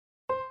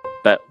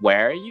But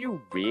where are you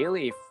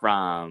really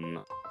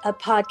from? A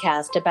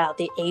podcast about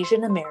the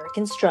Asian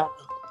American struggle.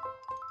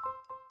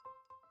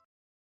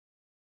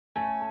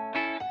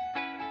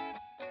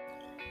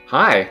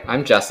 Hi,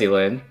 I'm Jesse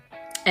Lynn.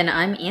 And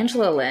I'm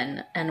Angela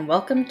Lynn, and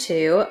welcome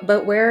to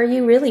But Where Are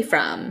You Really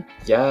From?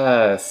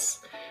 Yes,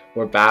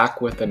 we're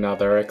back with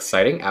another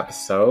exciting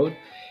episode.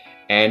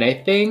 And I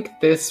think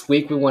this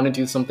week we want to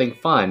do something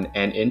fun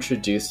and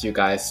introduce you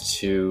guys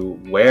to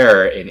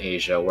where in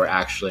Asia we're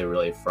actually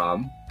really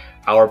from.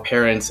 Our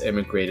parents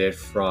immigrated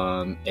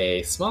from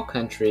a small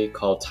country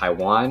called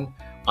Taiwan.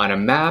 On a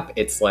map,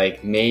 it's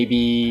like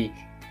maybe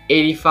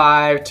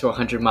 85 to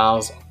 100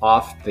 miles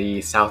off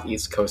the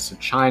southeast coast of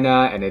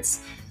China, and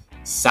it's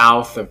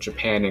south of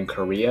Japan and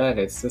Korea, and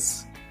it's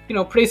this,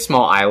 pretty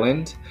small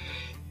island.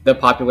 The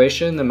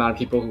population, the amount of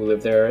people who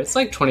live there, it's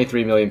like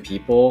 23 million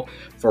people.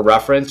 For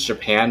reference,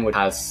 Japan, which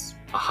has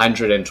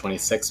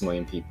 126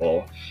 million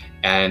people,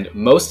 and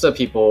most of the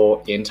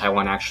people in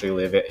Taiwan actually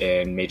live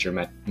in major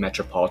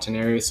metropolitan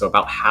areas, so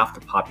about half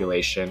the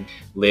population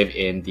live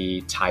in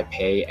the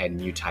Taipei and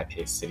New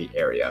Taipei city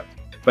area.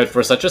 But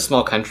for such a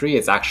small country,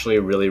 it's actually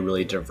really,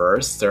 really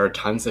diverse. There are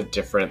tons of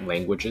different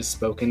languages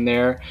spoken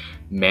there: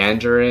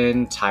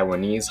 Mandarin,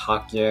 Taiwanese,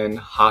 Hokkien,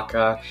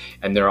 Hakka,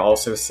 and there are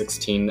also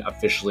 16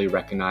 officially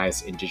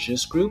recognized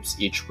indigenous groups,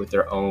 each with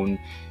their own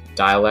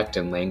dialect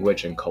and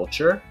language and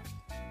culture.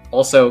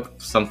 Also,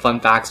 some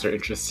fun facts or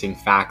interesting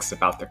facts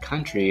about the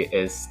country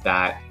is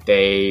that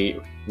they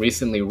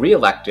recently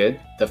re-elected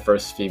the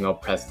first female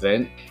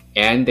president,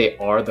 and they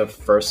are the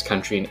first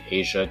country in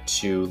Asia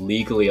to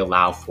legally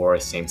allow for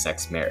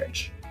same-sex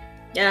marriage.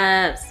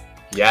 Yes.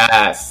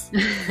 Yes.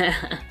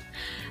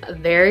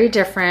 Very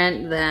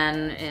different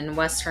than in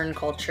Western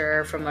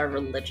culture from a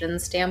religion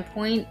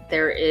standpoint.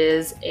 There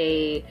is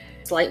a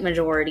slight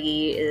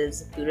majority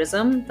is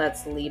Buddhism.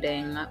 That's the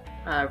leading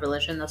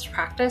religion that's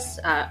practiced,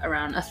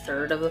 around a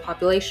third of the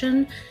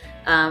population.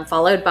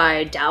 Followed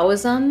by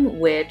Taoism,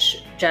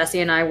 which Jesse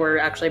and I were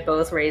actually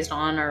both raised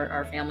on.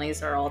 Our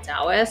families are all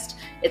Taoist.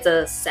 It's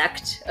a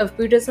sect of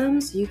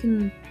Buddhism, so you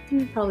can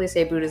probably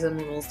say Buddhism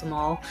rules them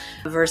all,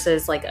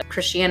 versus like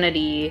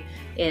Christianity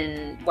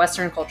in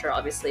Western culture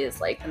obviously is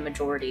like the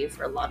majority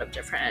for a lot of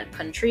different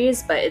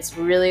countries, but it's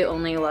really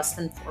only less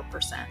than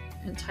 4%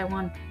 in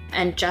Taiwan.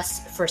 And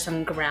just for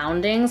some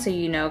grounding, so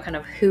you know kind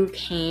of who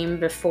came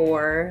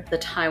before the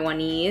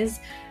Taiwanese,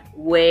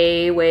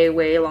 way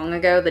long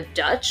ago, the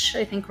Dutch,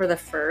 I think, were the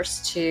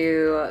first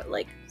to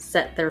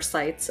set their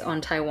sights on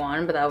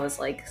Taiwan, but that was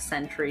like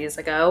centuries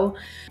ago.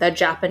 The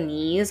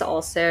Japanese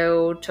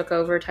also took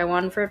over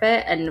Taiwan for a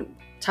bit, and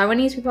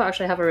Taiwanese people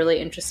actually have a really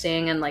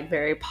interesting and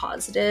very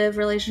positive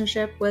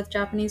relationship with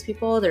Japanese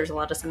people. There's a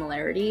lot of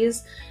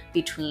similarities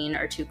between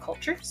our two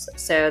cultures,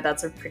 so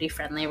that's a pretty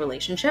friendly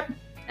relationship.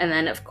 And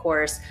then, of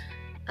course,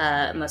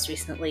 most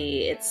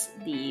recently, it's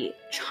the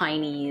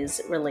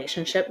Chinese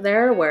relationship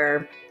there,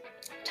 where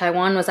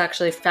Taiwan was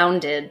actually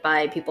founded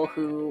by people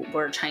who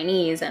were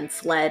Chinese and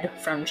fled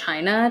from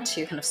China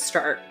to kind of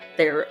start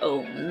their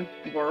own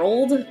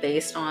world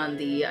based on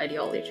the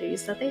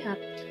ideologies that they had.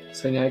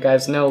 So now you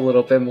guys know a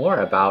little bit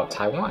more about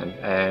Taiwan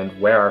and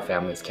where our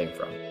families came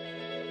from.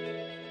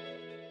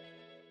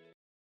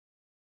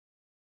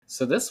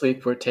 So this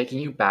week, we're taking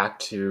you back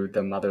to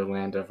the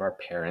motherland of our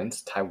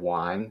parents,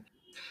 Taiwan.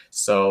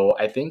 So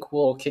I think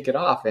we'll kick it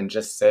off and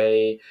just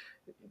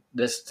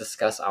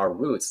discuss our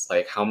roots.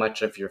 Like, how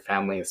much of your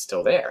family is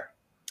still there?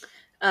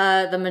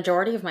 The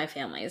majority of my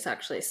family is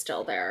actually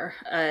still there.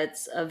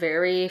 It's a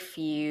very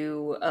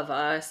few of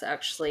us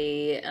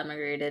actually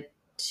immigrated.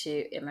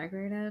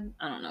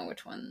 I don't know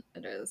which one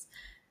it is.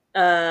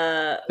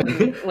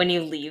 When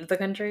you leave the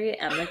country,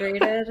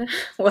 emigrated,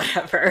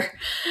 whatever.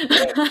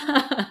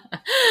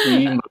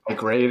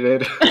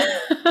 Emigrated.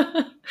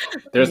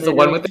 There's the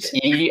one with the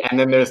E, and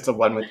then there's the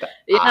one with the I.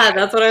 Yeah,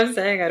 that's what I'm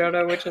saying. I don't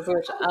know which is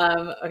which.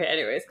 Okay,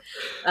 anyways.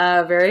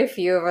 Very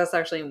few of us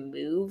actually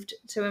moved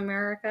to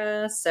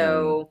America.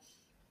 So,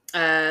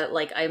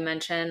 like I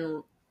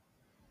mentioned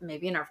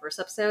maybe in our first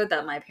episode,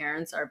 that my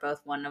parents are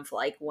both one of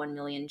 1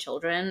 million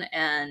children.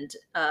 And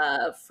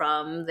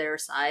from their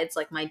sides,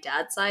 my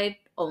dad's side,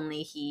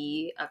 only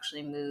he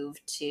actually moved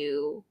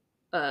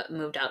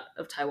out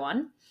of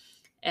Taiwan.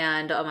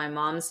 And on my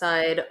mom's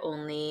side,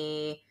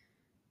 only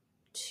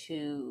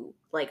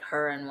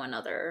her and one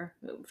other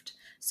moved.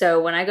 So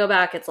when I go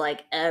back, it's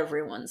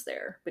everyone's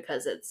there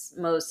because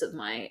most of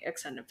my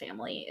extended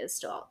family is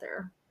still out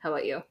there. How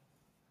about you?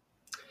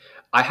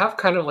 I have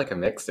kind of a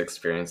mixed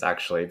experience,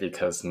 actually,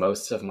 because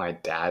most of my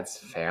dad's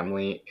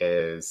family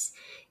is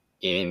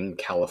in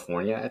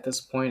California at this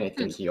point. I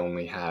think he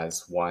only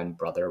has one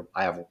brother.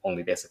 I have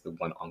only basically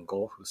one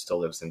uncle who still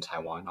lives in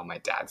Taiwan on my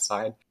dad's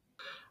side.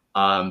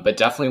 But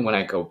definitely when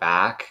I go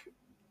back,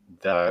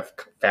 the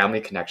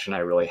family connection I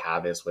really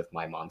have is with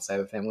my mom's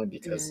side of the family,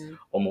 because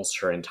almost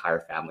her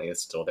entire family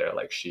is still there.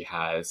 She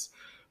has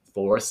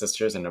 4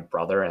 sisters and a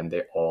brother, and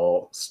they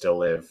all still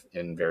live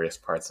in various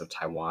parts of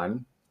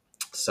Taiwan.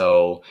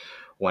 So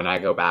when I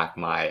go back,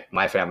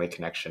 my family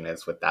connection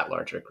is with that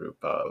larger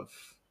group of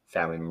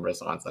family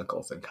members, aunts,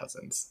 uncles, and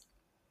cousins.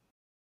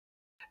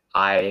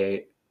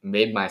 I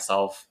made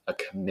myself a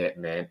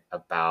commitment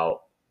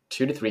about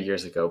 2 to 3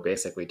 years ago,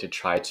 basically, to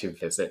try to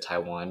visit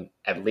Taiwan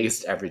at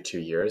least every 2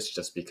 years,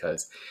 just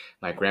because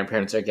my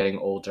grandparents are getting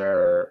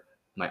older,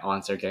 my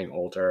aunts are getting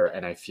older,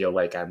 and I feel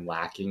like I'm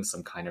lacking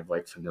some kind of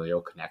like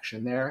familial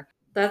connection there.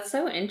 That's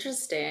so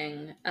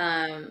interesting.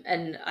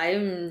 And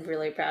I'm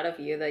really proud of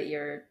you that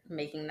you're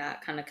making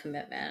that kind of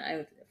commitment.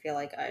 I feel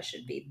like I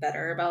should be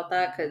better about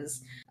that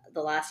because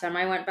the last time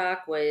I went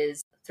back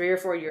was 3 or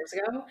 4 years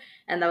ago.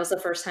 And that was the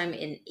first time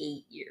in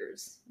 8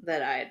 years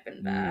that I had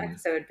been back. Mm,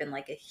 So it'd been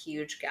like a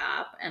huge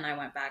gap. And I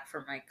went back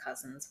for my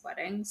cousin's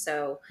wedding.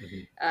 So,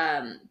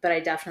 mhm. but I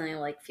definitely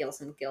like feel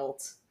some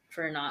guilt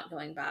for not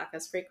going back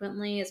as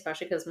frequently,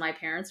 especially because my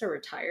parents are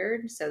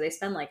retired. So they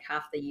spend like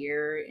half the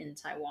year in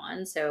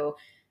Taiwan. So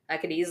I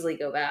could easily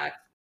go back.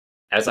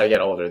 As I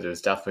get older,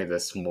 there's definitely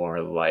this more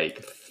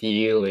like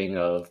feeling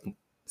of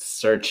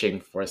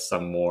searching for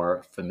some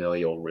more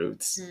familial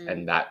roots Hmm.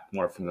 and that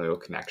more familial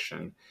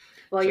connection.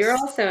 Well, you're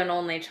Just, also an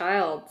only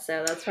child,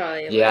 so that's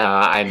probably yeah,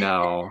 like, I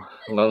know.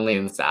 Lonely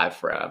and sad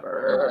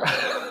forever.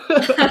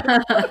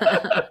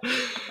 oh.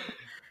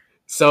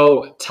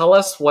 So tell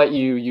us what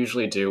you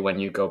usually do when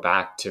you go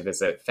back to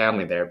visit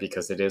family there,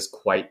 because it is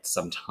quite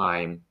some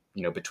time,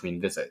 between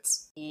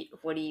visits.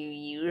 What do you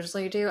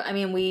usually do? I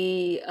mean,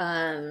 we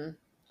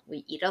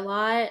eat a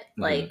lot.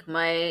 Hmm. Like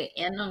my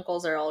aunt and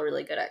uncles are all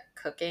really good at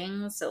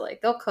cooking, so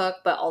like they'll cook,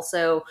 but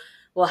also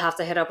we'll have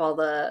to hit up all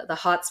the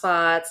hot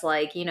spots,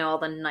 like, all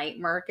the night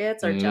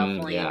markets are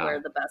definitely Yeah.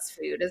 where the best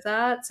food is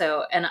at.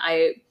 So, and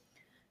I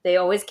they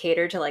always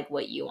cater to like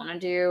what you want to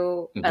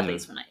do, at Hmm.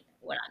 least when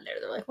I'm there.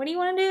 They're like, what do you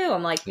want to do?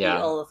 I'm like, eat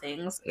Yeah. all the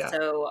things. Yeah.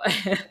 So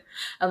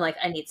I'm like,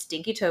 I need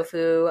stinky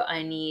tofu,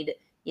 I need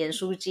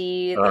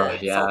yanshuji, Oh,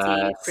 the salty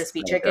yes.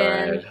 crispy So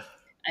chicken, good.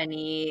 I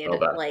need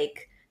Boba.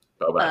 like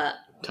Boba. uh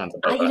Tons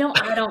of I boba.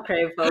 I don't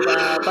crave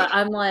boba, but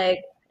I'm like,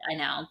 I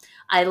know.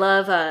 I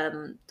love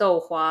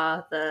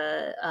douhua,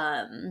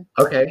 the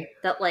Okay.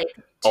 that like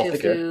I'll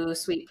figure. tofu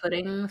sweet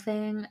pudding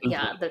thing. Hmm.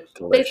 Yeah, the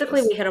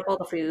basically we Delicious. hit up all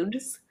the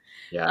foods.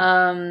 Yeah.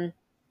 Um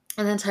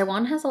and then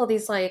Taiwan has all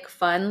these like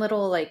fun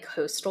little like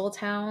coastal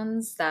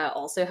towns that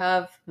also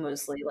have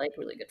mostly like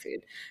really good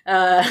food,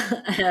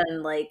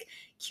 and like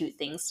cute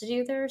things to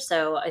do there.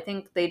 So I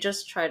think they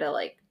just try to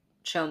like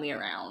show me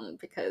around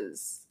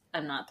because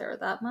I'm not there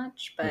that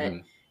much, but Hmm.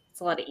 it's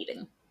a lot of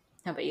eating.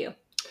 How about you?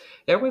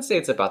 Yeah, I would say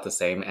it's about the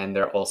same, and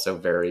they're also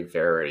very,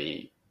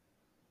 very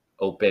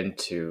open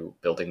to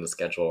building the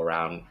schedule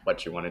around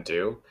what you want to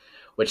do,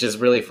 which is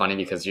really funny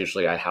because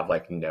usually I have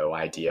like no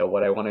idea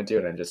what I want to do,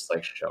 and I'm just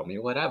like, show me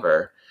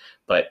whatever.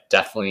 But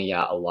definitely,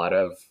 yeah, a lot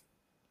of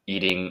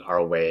eating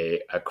our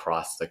way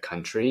across the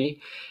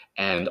country.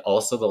 And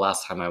also, the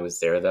last time I was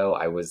there, though,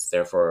 I was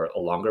there for a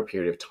longer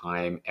period of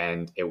time,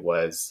 and it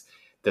was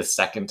the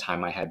second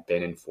time I had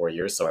been in 4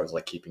 years. So I was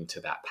like keeping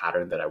to that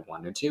pattern that I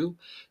wanted to.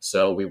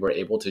 So we were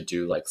able to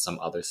do like some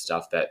other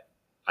stuff that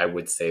I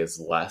would say is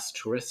less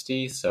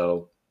touristy.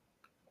 So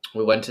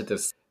we went to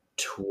this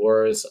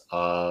tours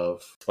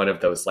of one of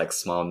those like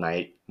small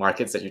night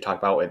markets that you talk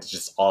about. It's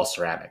just all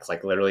ceramics,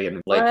 like literally,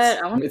 and What?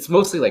 like I want. it's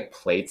mostly like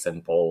plates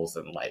and bowls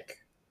and like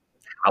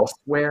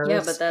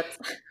Yeah, but housewares. that's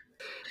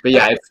But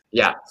yeah, it's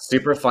yeah,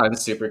 super fun,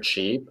 super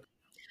cheap.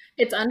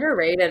 it's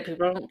underrated.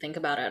 People don't think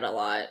about it a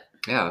lot.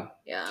 Yeah.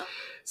 Yeah.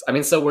 I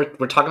mean, so we're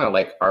talking about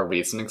like our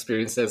recent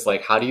experiences.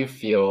 Like, how do you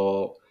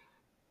feel?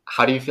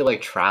 How do you feel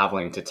like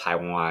traveling to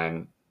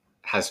Taiwan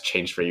has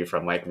changed for you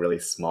from like really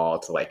small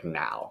to like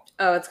now?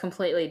 Oh, it's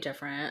completely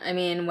different. I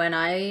mean, when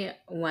I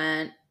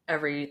went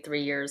every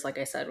 3 years, like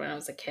I said, when I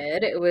was a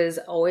kid, it was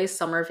always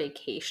summer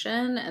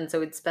vacation. And so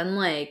we'd spend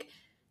like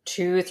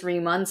 2, 3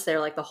 months there,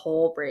 like the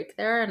whole break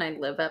there. And I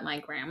live at my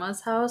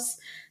grandma's house.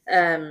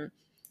 Um,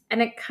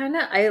 and it kind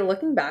of,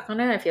 looking back on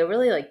it, I feel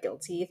really like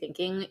guilty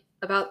thinking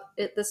about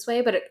it this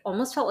way, but it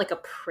almost felt like a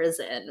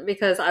prison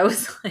because I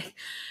was like,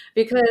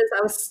 because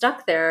I was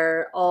stuck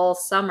there all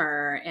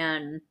summer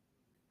and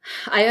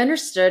I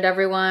understood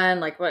everyone,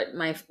 like what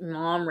my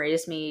mom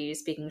raised me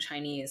speaking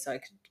Chinese, so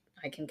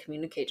I can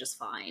communicate just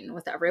fine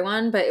with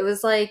everyone. But it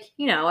was like,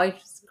 I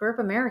just grew up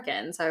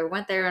American, so I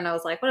went there and I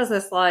was like, what is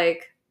this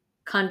like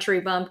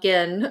country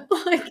bumpkin?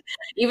 Like,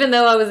 even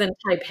though I was in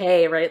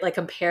Taipei, right? Like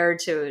compared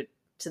to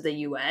the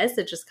U.S.,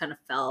 it just kind of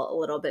felt a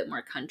little bit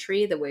more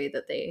country the way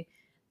that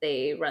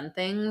they run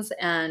things,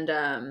 and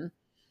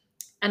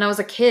I was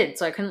a kid,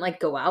 so I couldn't like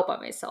go out by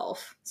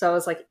myself. So I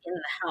was like in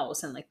the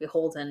house and like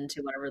beholden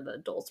to whatever the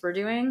adults were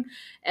doing.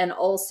 And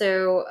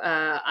also,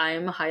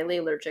 I'm highly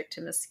allergic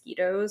to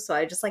mosquitoes, so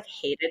I just like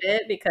hated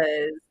it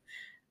because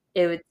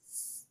it was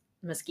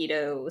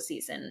mosquito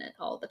season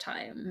all the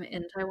time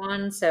in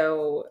Taiwan.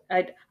 So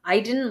I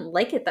didn't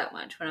like it that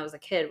much when I was a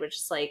kid, which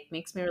is like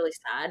makes me really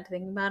sad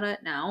thinking about it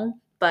now.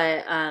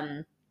 But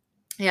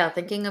yeah,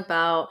 thinking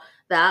about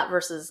that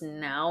versus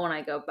now when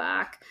I go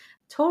back,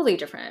 totally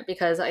different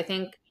because I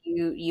think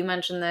you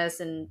mentioned this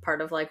and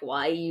part of like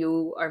why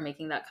you are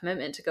making that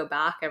commitment to go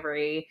back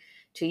every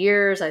 2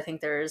 years. I think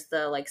there's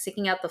the like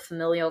seeking out the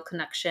familial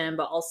connection,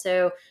 but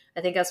also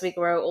I think as we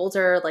grow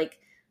older, like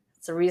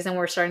it's the reason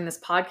we're starting this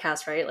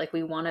podcast, right? Like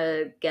we want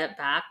to get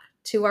back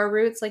to our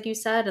roots, like you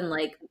said, and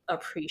like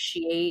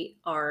appreciate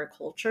our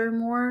culture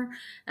more.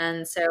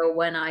 And so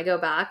when I go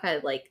back,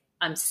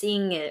 I'm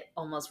seeing it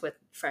almost with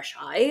fresh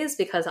eyes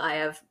because I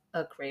have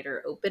a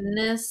greater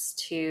openness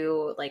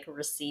to like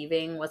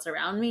receiving what's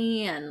around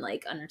me and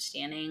like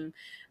understanding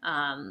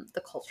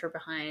the culture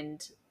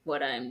behind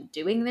what I'm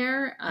doing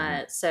there.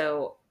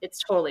 So it's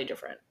totally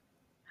different.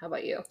 How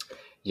about you?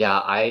 Yeah,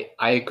 I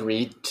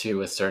agree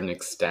to a certain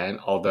extent,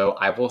 although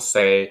I will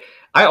say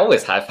I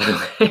always had fun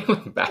when I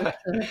went back.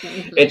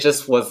 It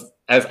just was,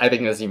 as I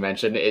think as you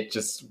mentioned, it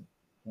just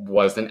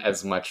wasn't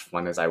as much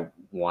fun as I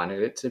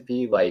wanted it to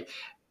be. Like,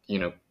 you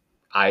know,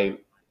 I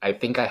I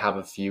think I have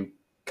a few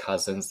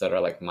cousins that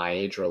are like my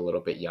age or a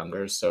little bit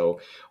younger, so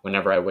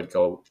whenever I would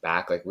go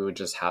back, like we would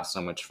just have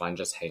so much fun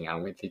just hanging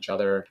out with each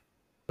other.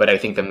 But I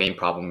think the main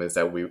problem is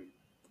that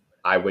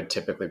I would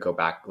typically go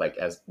back like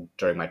as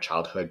during my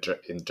childhood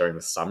during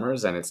the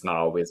summers, and it's not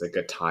always a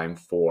good time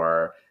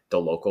for the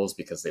locals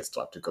because they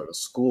still have to go to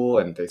school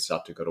and they still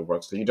have to go to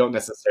work. So you don't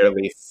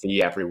necessarily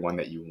see everyone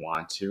that you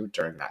want to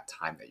during that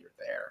time that you're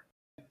there.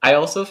 I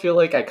also feel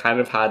like I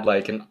kind of had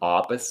like an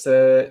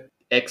opposite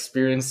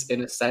experience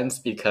in a sense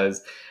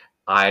because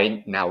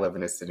I now live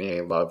in a city.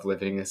 I love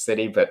living in a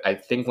city, but I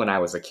think when I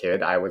was a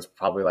kid, I was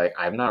probably like,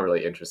 I'm not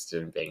really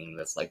interested in being in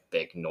this like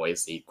big,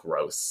 noisy,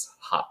 gross,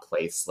 hot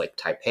place like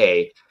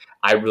Taipei.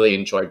 I really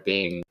enjoy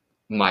being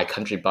my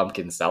country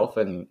bumpkin self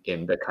and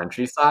in the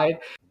countryside.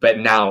 But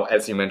now,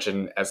 as you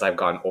mentioned, as I've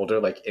gotten older,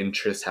 like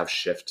interests have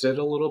shifted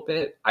a little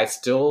bit. I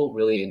still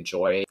really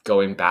enjoy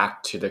going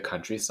back to the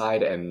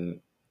countryside and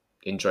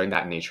enjoying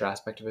that nature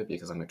aspect of it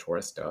because I'm a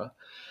tourist, duh.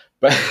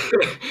 But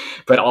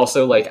but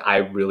also like I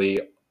really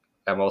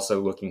am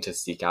also looking to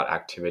seek out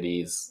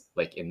activities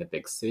like in the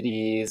big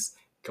cities,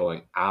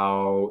 going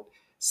out,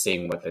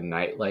 seeing what the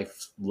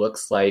nightlife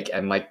looks like,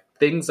 and like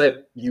things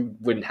that you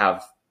wouldn't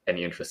have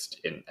any interest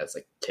in as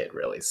a kid,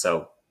 really.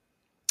 So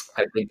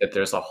I think that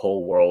there's a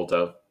whole world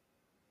of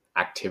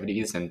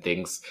activities and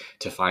things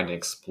to find and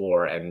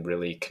explore and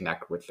really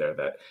connect with there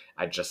that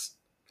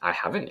I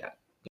haven't yet.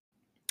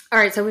 All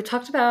right, so we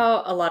talked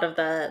about a lot of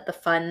the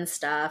fun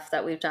stuff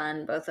that we've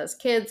done both as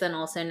kids and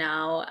also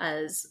now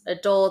as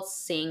adults,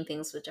 seeing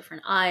things with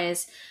different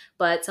eyes.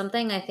 But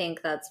something I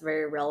think that's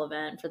very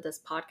relevant for this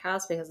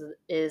podcast because it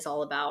is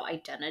all about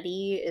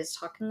identity is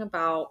talking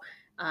about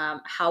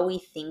how we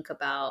think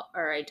about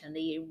our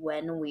identity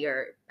when we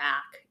are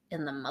back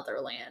in the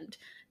motherland.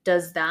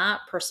 Does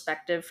that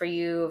perspective for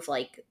you of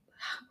like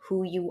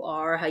who you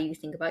are, how you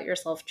think about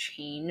yourself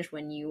change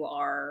when you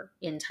are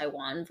in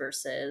Taiwan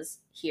versus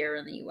here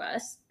in the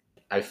US?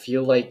 I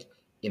feel like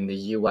in the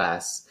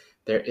US,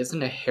 there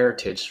isn't a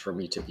heritage for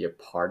me to be a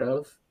part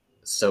of,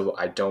 so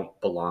I don't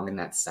belong in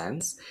that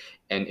sense.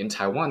 And in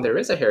Taiwan, there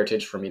is a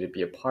heritage for me to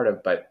be a part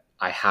of, but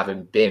I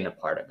haven't been a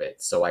part of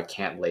it, so I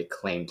can't lay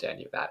claim to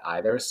any of that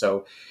either.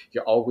 So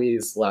you're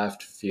always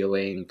left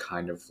feeling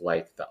kind of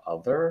like the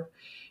other.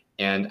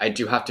 And I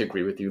do have to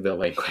agree with you, the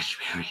language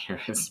barrier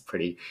is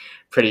pretty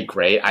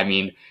great. I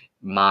mean,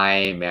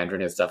 my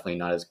Mandarin is definitely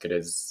not as good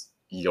as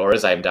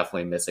yours. I'm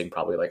definitely missing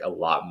probably like a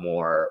lot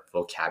more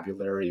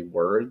vocabulary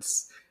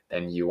words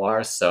than you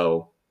are.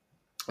 So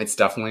it's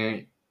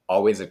definitely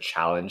always a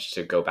challenge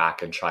to go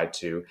back and try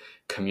to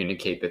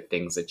communicate the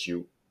things that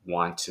you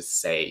want to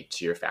say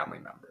to your family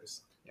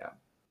members. Yeah.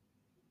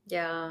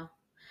 Yeah.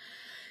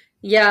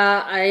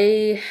 Yeah,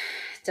 I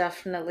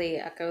definitely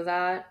echo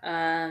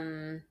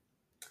that.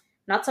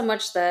 Not so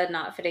much the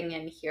not fitting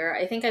in here.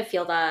 I think I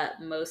feel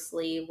that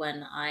mostly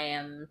when I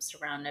am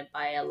surrounded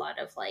by a lot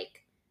of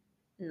like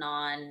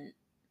non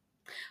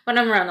when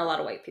I'm around a lot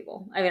of white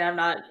people. I mean, I'm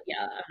not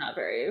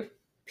very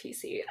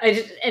PC.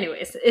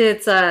 Anyways,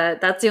 it's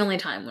that's the only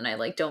time when I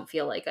like don't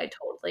feel like I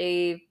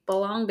totally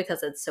belong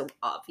because it's so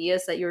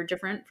obvious that you're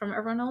different from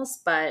everyone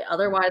else. But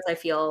otherwise, I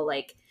feel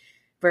like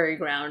very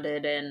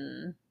grounded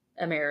in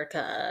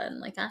America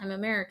and like I'm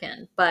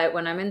American. But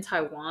when I'm in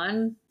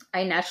Taiwan,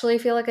 I naturally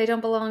feel like I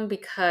don't belong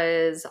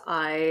because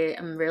I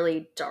am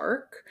really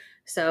dark.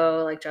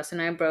 So like Justin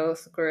and I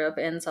both grew up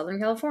in Southern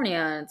California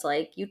and it's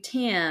like you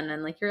tan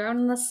and like you're out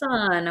in the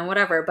sun and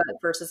whatever.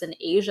 But versus in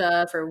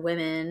Asia for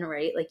women,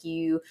 right? Like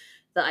the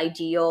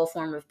ideal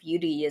form of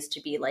beauty is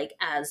to be like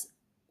as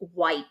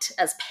white,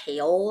 as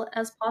pale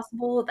as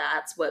possible.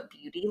 That's what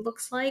beauty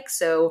looks like.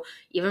 So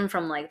even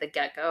from like the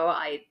get-go,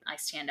 I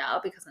stand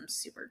out because I'm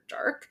super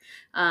dark.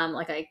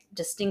 Like I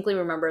distinctly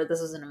remember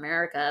this was in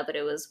America, but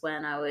it was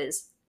when I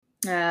was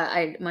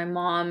my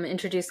mom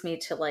introduced me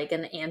to like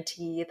an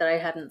auntie that I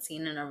hadn't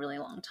seen in a really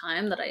long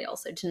time that I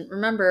also didn't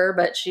remember,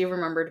 but she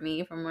remembered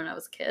me from when I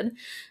was a kid.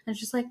 And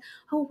she's like,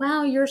 "Oh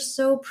wow, you're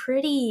so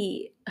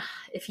pretty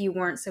if you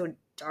weren't so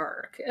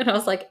dark." And I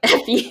was like,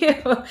 "F you."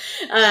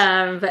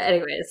 But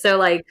anyway, so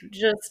like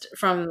just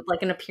from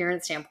like an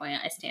appearance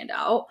standpoint, I stand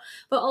out.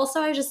 But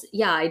also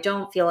I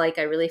don't feel like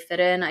I really fit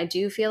in. I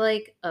do feel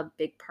like a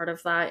big part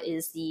of that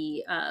is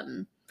the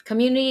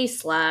community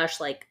slash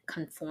like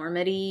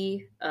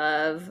conformity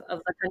of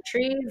the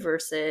country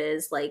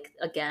versus like,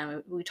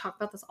 again, we talk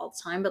about this all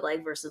the time, but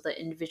like versus the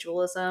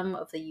individualism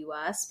of the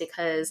US.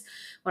 Because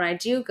when I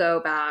do go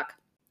back,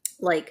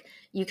 like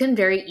you can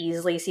very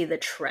easily see the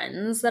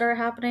trends that are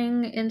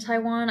happening in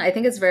Taiwan. I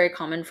think it's very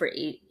common for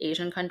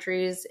Asian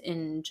countries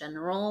in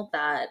general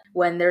that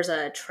when there's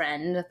a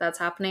trend that's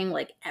happening,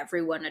 like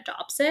everyone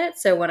adopts it.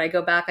 So when I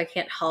go back, I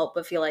can't help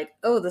but feel like,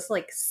 oh, this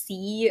like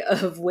sea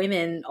of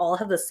women all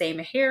have the same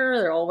hair.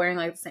 They're all wearing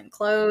like the same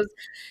clothes.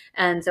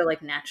 And so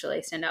like naturally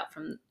I stand out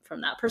from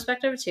that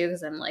perspective too,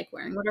 because I'm like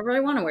wearing whatever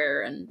I want to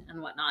wear and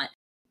whatnot.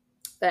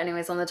 But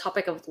anyways, on the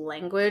topic of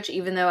language,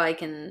 even though I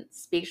can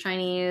speak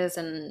Chinese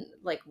and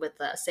like with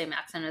the same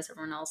accent as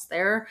everyone else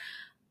there,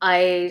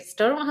 I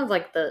still don't have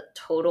like the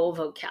total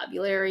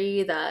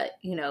vocabulary that,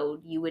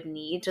 you would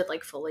need to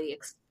like fully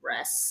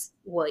express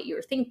what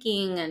you're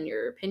thinking and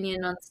your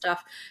opinion on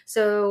stuff.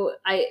 So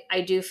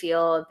I do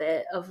feel a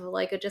bit of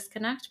like a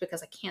disconnect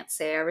because I can't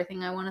say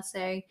everything I want to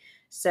say.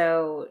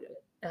 So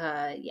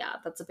yeah,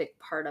 that's a big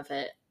part of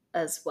it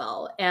as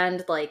well.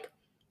 And like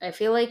I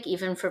feel like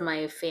even for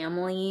my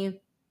family,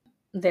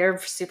 they're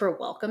super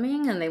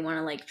welcoming and they want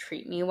to like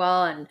treat me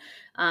well. And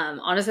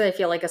honestly, I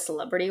feel like a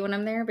celebrity when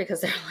I'm there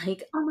because they're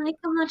like, oh my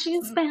god,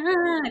 she's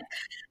back.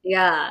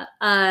 Yeah,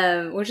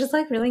 which is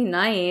like really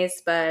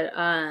nice, but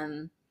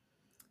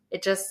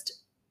it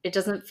just it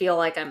doesn't feel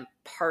like I'm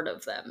part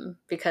of them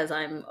because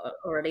I'm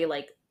already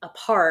like a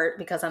part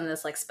because I'm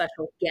this like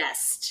special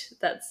guest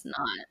that's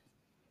not.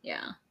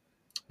 Yeah.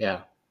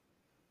 Yeah.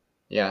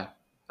 Yeah.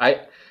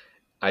 I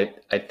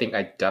I think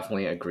I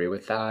definitely agree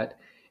with that.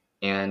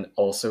 And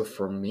also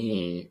for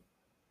me,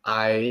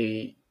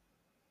 I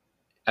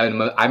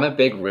I'm a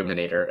big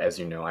ruminator, as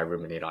you know. I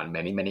ruminate on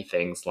many, many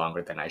things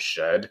longer than I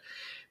should.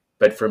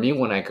 But for me,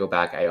 when I go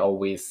back, I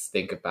always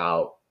think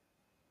about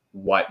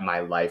what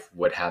my life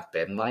would have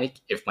been like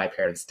if my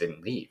parents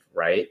didn't leave,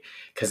 right?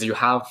 Because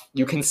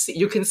you can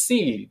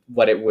see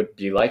what it would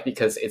be like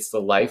because it's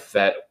the life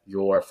that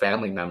your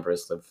family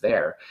members live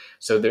there.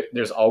 So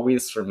there's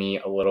always for me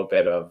a little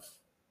bit of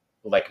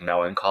like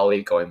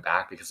melancholy going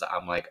back because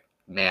I'm like,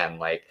 man,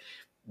 like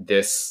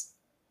this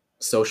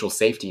social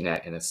safety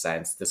net in a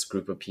sense, this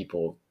group of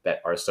people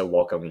that are so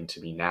welcoming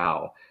to me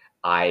now,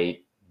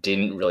 I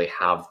didn't really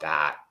have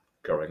that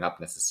growing up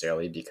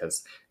necessarily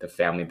because the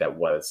family that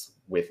was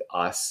with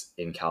us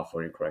in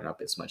California growing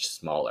up is much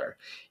smaller.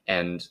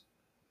 And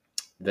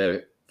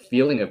the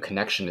feeling of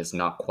connection is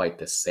not quite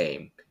the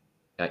same,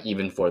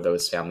 even for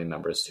those family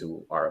members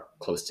who are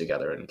close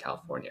together in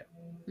California.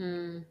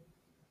 Mm.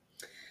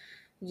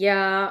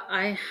 Yeah,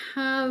 I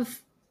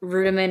have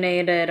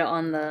ruminated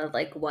on the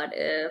like what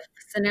if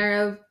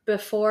scenario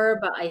before,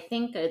 but I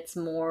think it's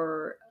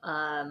more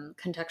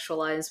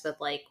contextualized with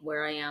like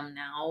where I am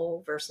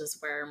now versus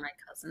where my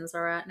cousins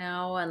are at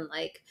now. And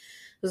like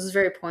this is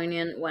very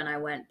poignant when I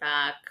went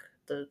back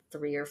the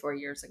 3 or 4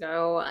 years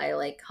ago. I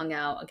like hung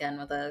out again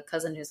with a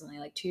cousin who's only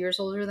like 2 years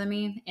older than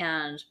me.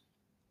 And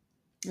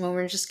when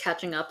we're just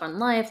catching up on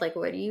life, like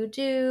what do you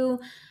do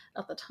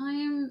at the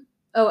time?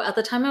 Oh, at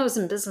the time I was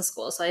in business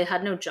school, so I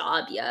had no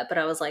job yet, but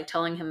I was like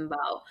telling him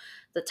about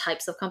the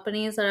types of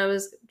companies that I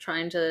was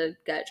trying to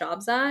get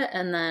jobs at.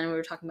 And then we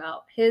were talking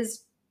about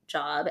his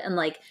job, and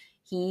like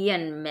he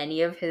and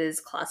many of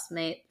his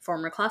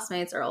former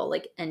classmates are all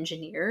like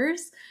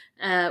engineers,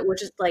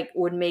 which is like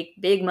would make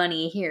big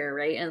money here,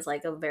 right? And it's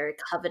like a very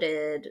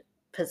coveted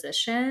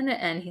position.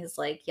 And he's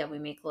like, yeah, we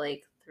make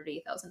like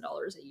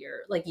 $30,000 a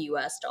year, like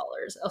US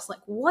dollars. I was like,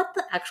 what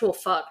the actual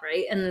fuck,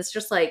 right? And it's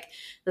just like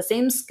the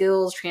same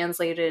skills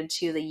translated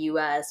to the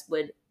US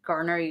would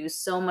garner you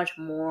so much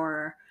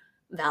more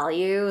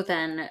value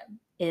than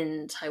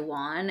in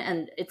Taiwan.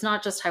 And it's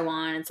not just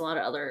Taiwan, it's a lot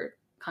of other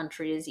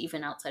countries,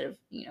 even outside of,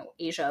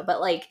 Asia.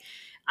 But like,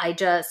 I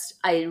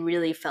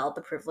really felt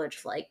the privilege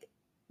of like,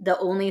 the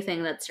only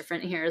thing that's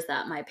different here is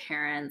that my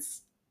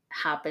parents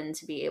happen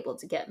to be able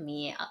to get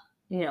me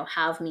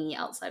have me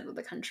outside of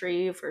the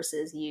country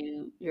versus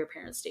your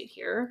parents stayed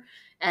here.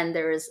 And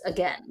there's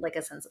again like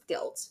a sense of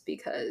guilt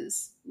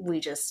because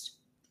we just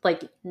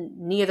like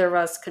neither of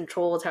us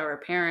controlled how our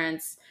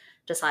parents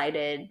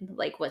decided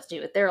like what to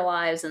do with their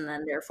lives and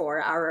then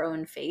therefore our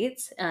own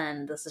fates.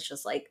 And this is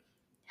just like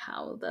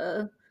how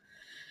the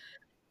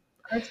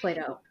cards played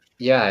out.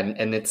 Yeah,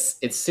 and it's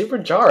super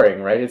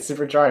jarring, right? It's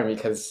super jarring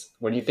because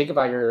when you think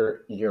about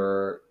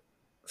your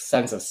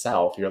sense of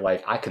self, you're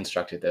like, I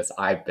constructed this,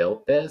 I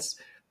built this.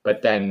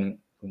 But then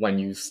when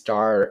you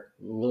start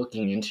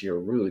looking into your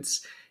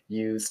roots,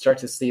 you start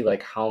to see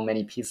like how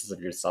many pieces of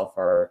yourself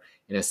are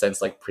in a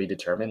sense like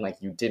predetermined. Like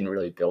you didn't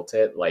really build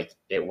it. Like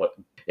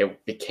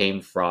it came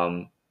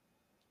from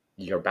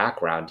your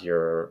background,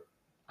 your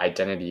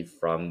identity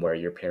from where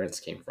your parents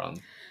came from.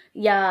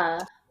 Yeah.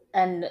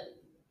 And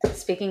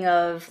Speaking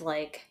of,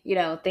 like,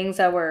 things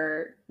that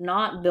were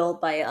not built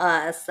by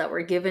us, that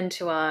were given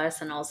to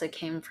us and also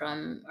came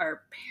from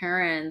our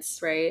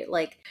parents, right?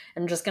 Like,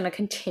 I'm going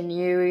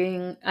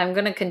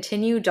to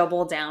continue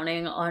double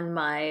downing on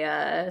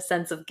my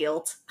sense of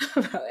guilt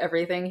about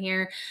everything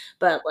here.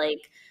 But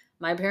like,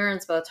 my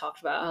parents both talked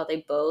about how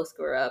they both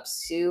grew up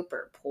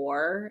super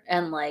poor,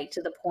 and like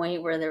to the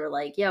point where they were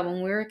like, yeah,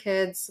 when we were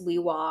kids, we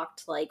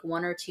walked like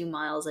 1 or 2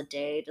 miles a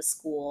day to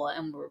school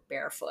and we were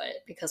barefoot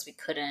because we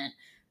couldn't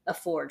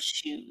afford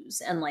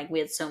shoes, and like we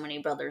had so many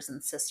brothers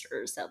and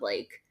sisters that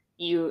like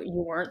you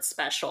weren't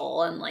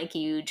special, and like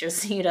you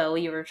just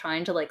you were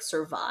trying to like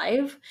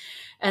survive.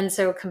 And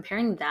so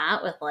comparing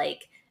that with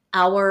like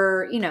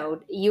our,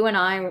 you and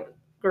I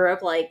grew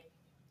up like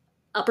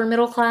upper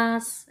middle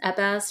class at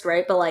best,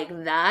 right? But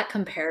like that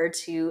compared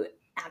to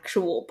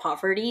actual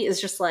poverty is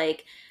just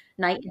like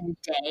night and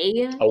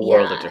day. A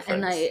world of Yeah. And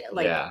difference. I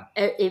like Yeah.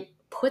 it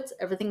puts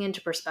everything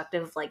into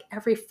perspective. Like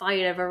every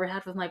fight I've ever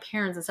had with my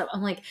parents and stuff,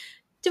 I'm like,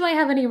 do I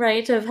have any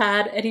right to have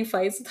had any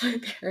fights with my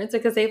parents?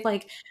 Because they've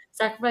like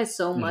sacrificed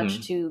so much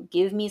Hmm. to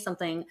give me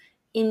something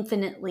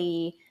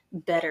infinitely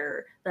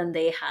better than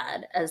they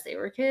had as they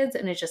were kids.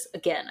 And it just,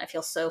 again, I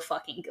feel so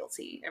fucking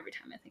guilty every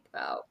time I think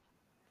about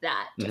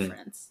that Hmm.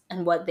 difference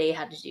and what they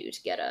had to do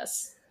to get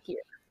us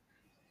here.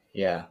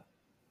 Yeah.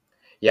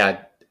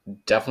 Yeah,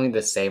 definitely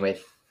the same, I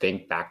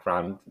think,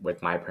 background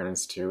with my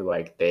parents too.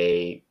 Like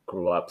they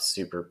grew up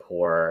super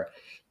poor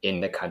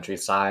in the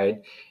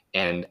countryside.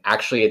 And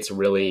actually it's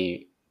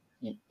really,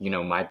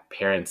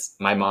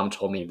 my mom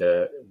told me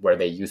where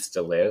they used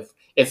to live.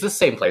 It's the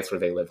same place where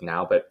they live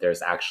now, but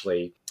there's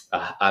actually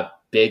a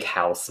big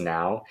house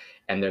now,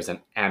 and there's an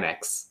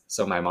annex.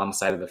 So my mom's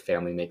side of the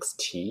family makes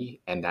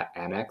tea, and that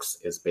annex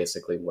is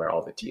basically where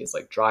all the tea is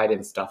like dried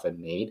and stuff and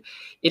made.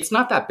 It's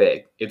not that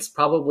big. It's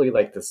probably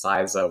like the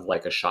size of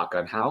like a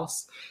shotgun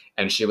house.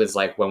 And she was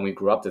like, when we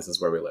grew up, this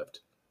is where we lived,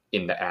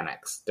 in the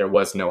annex. There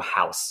was no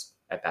house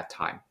at that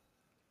time.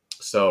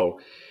 So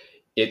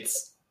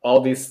it's all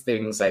these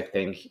things, I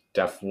think,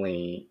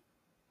 definitely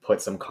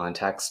put some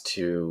context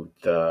to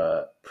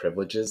the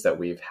privileges that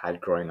we've had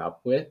growing up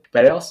with.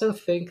 But I also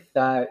think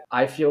that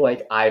I feel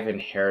like I've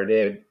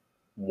inherited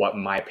what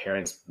my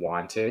parents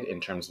wanted in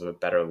terms of a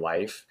better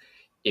life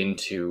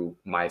into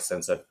my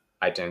sense of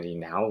identity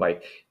now.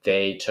 Like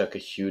they took a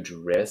huge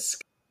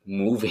risk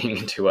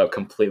moving to a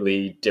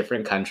completely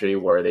different country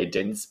where they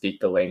didn't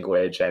speak the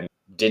language and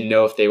didn't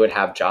know if they would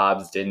have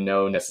jobs, didn't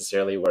know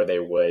necessarily where they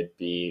would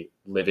be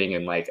living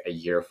in like a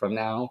year from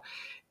now.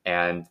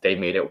 And they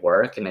made it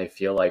work. And I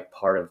feel like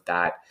part of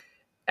that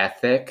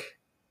ethic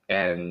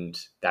and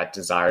that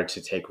desire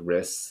to take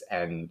risks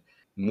and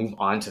move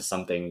on to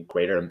something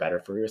greater and better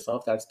for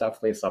yourself, that's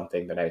definitely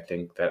something that I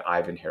think that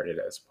I've inherited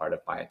as part of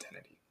my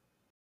identity.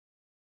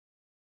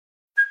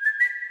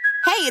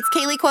 Hey, it's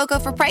Kaylee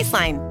Cuoco for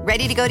Priceline.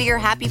 Ready to go to your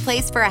happy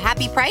place for a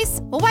happy price?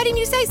 Well, why didn't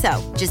you say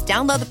so? Just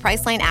download the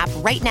Priceline app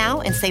right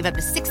now and save up to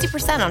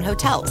 60% on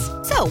hotels.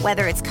 So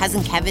whether it's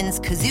Cousin Kevin's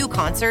Kazoo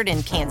concert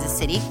in Kansas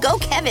City, go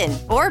Kevin,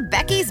 or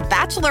Becky's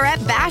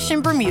Bachelorette Bash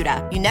in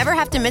Bermuda, you never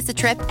have to miss a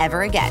trip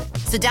ever again.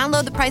 So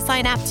download the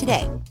Priceline app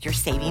today. Your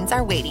savings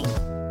are waiting.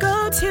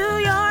 Go to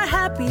your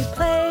happy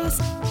place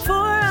for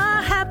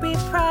a happy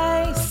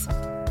price.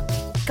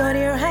 Go to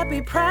your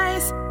happy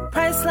price,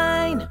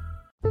 Priceline.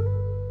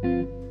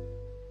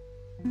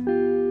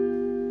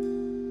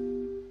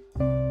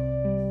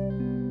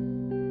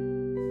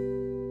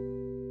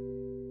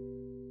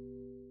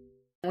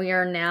 We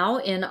are now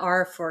in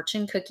our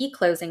fortune cookie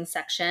closing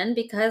section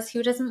because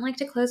who doesn't like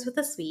to close with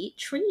a sweet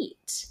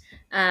treat?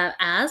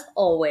 As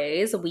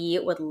always, we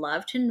would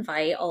love to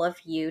invite all of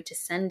you to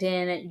send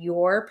in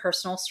your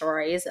personal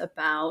stories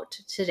about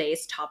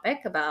today's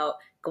topic, about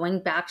going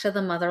back to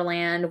the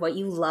motherland, what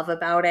you love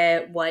about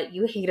it, what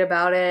you hate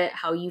about it,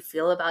 how you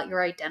feel about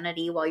your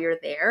identity while you're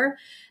there.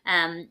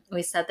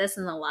 We said this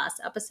in the last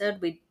episode,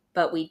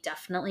 but we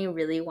definitely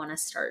really want to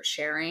start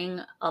sharing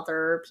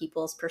other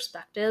people's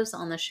perspectives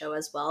on the show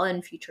as well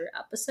in future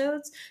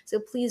episodes. So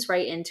please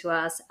write into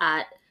us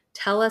at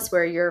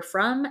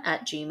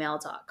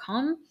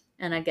telluswhereyou'refrom@gmail.com.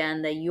 And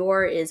again, the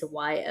your is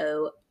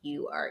YOURE.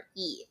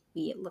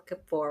 We look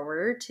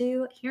forward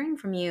to hearing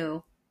from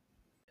you.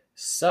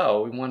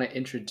 So, we want to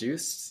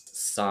introduce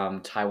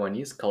some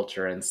Taiwanese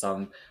culture and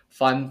some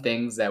fun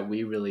things that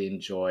we really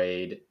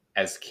enjoyed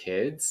as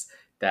kids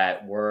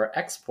that were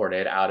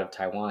exported out of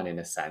Taiwan in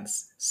a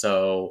sense.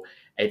 So,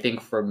 I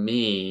think for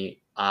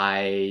me,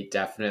 I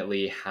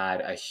definitely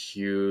had a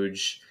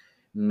huge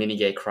mini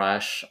gay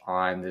crush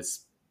on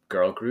this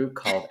girl group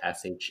called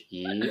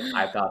SHE.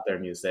 I thought their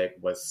music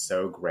was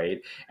so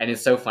great. And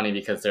it's so funny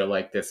because they're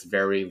like this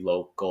very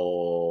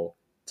local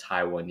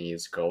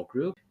Taiwanese girl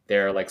group.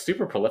 They're like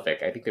super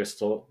prolific. I think they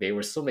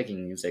were still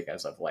making music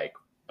as of like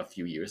a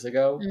few years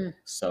ago.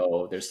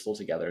 So they're still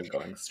together and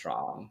going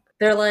strong.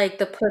 They're like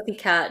the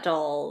Pussycat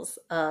Dolls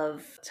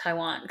of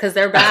Taiwan because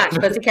they're back.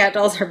 Pussycat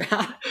Dolls are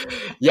back.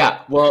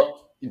 Yeah,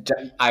 well,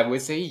 I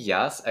would say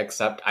yes,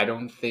 except I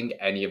don't think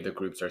any of the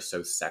groups are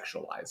so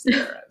sexualized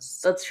there as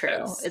That's true.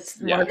 as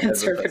It's more as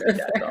opposed to conservative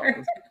there.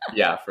 Cat.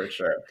 Yeah, for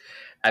sure.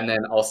 And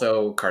then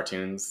also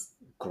cartoons,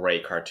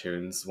 great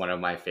cartoons. One of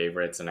my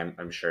favorites, and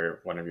I'm sure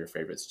one of your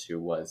favorites too,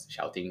 was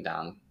Xiao Ding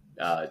Dang.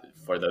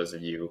 For those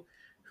of you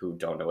who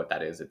don't know what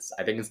that is,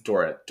 I think it's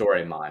Doraemon in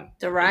English.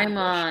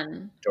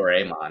 Doraemon.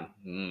 Doraemon.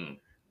 Mm,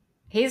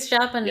 He's yeah.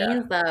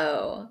 Japanese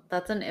though.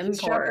 That's an He's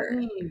import.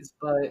 Japanese,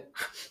 but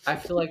I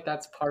feel like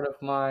that's part of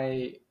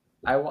my.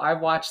 I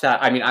watched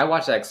that. I mean, I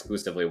watched that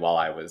exclusively while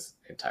I was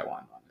in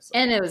Taiwan, honestly.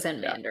 And it was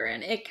in Yeah,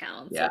 Mandarin. It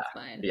counts. yeah, It's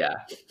fine. yeah.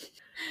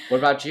 What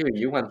about you?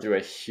 You went through a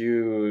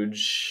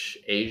huge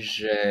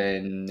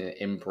Asian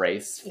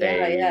embrace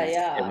phase in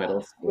Yeah.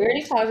 middle We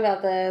already school. talked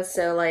about this.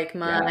 So like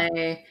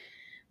Yeah.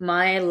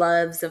 my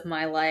loves of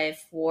my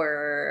life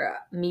were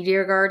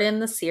Meteor Garden,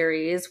 the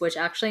series, which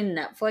actually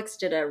Netflix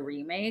did a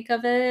remake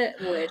of it,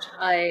 which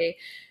I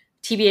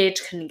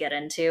TBH couldn't get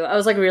into. I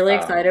was like really Oh,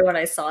 excited when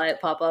I saw it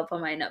pop up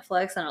on my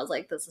Netflix, and I was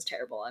like, "This is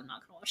terrible. I'm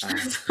not gonna watch oh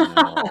this."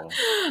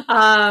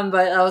 no.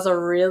 But that was a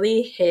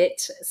really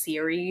hit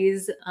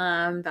series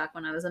back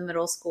when I was in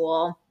middle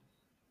school.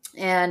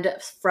 And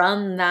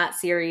from that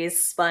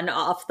series spun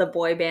off the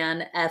boy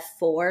band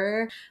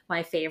F4.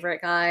 My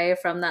favorite guy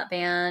from that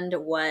band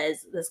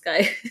was this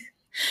guy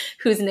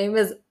whose name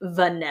is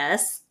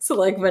Vanessa. So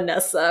like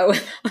Vanessa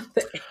without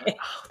the A.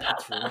 Oh,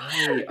 that's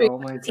right. Oh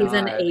my Because he's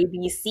an god.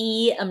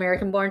 ABC,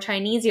 American born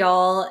Chinese,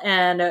 y'all.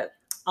 And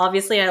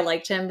obviously I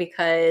liked him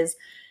because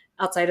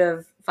outside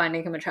of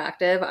finding him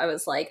attractive, I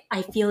was like,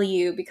 I feel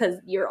you because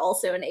you're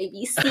also an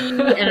ABC.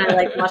 And I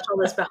like watched all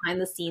this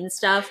behind the scenes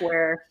stuff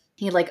where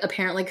he like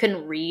apparently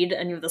couldn't read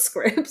any of the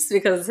scripts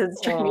because his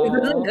Chinese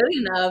wasn't Oh, good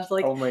enough.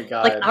 oh my Like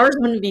god. ours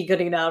wouldn't be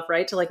good enough,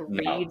 right? To like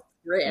read No.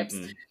 scripts.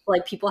 Mm-mm.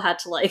 Like people had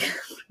to like,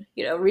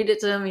 read it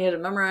to him. He had to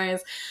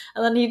memorize,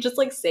 and then he'd just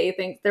like say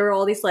things. There were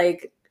all these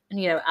like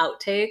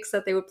outtakes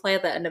that they would play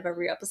at the end of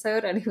every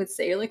episode, and he would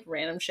say like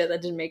random shit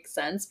that didn't make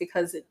sense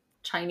because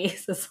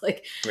Chinese is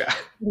like Yeah.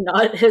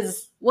 not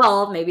his.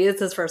 Well, maybe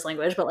it's his first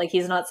language, but like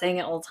he's not saying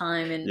it all the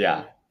time in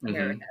Yeah.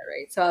 America,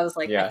 right? So I was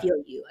like, I Yeah.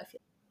 feel you. I feel.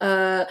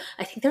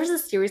 I think there was a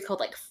series called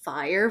like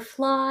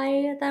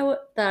Firefly that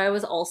I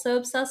was also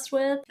obsessed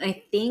with.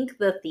 I think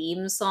the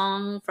theme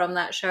song from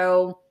that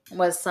show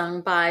was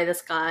sung by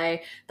this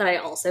guy that I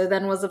also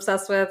then was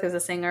obsessed with, who's a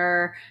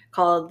singer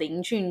called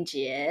Ling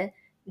Junjie,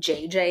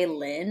 JJ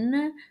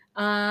Lin,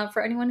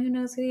 for anyone who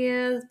knows who he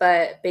is.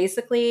 But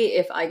basically,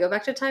 if I go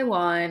back to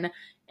Taiwan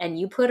and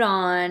you put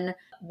on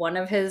one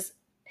of his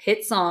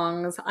hit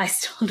songs, I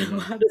still know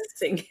how to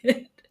sing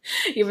it.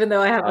 Even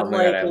though I Oh haven't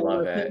my god, like I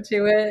love listened it.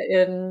 to it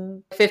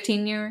in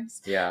 15 years.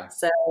 Yeah.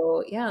 So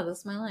yeah, this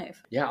is my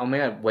life. Yeah, oh my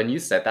god, when you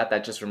said that,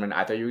 that just reminded,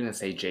 I thought you were gonna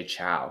say Jay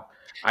Chow.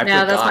 I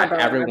No, that's my forgot. brother.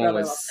 My Everyone brother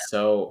was loved him.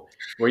 so.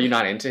 Were you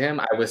not into him?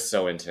 I was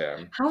so into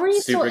him. How were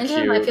you still Super into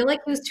him? I cute. feel like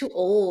he was too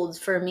old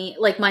for me.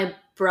 Like my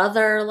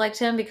brother liked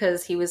him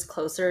because he was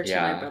closer to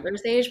my Yeah,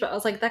 brother's age, but I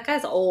was like, that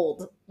guy's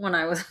old when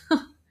I was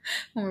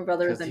when my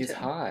brother was because he's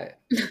into him. hot.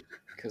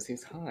 Because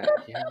he's hot.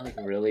 He had like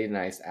really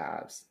nice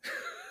abs.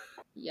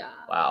 Yeah.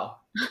 Wow,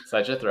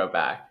 such a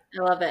throwback.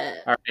 I love it.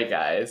 All right,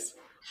 guys.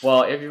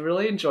 Well, if you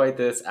really enjoyed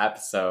this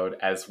episode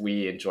as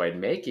we enjoyed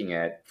making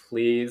it,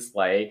 please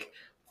like,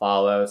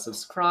 follow,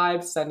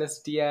 subscribe, send us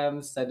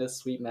DMs, send us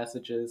sweet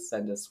messages,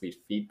 send us sweet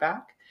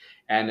feedback.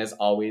 And as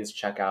always,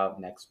 check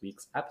out next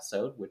week's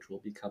episode, which will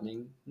be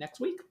coming next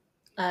week.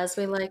 As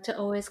we like to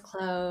always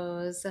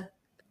close.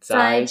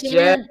 再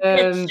见,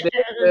 Bitches.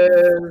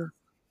 bitches.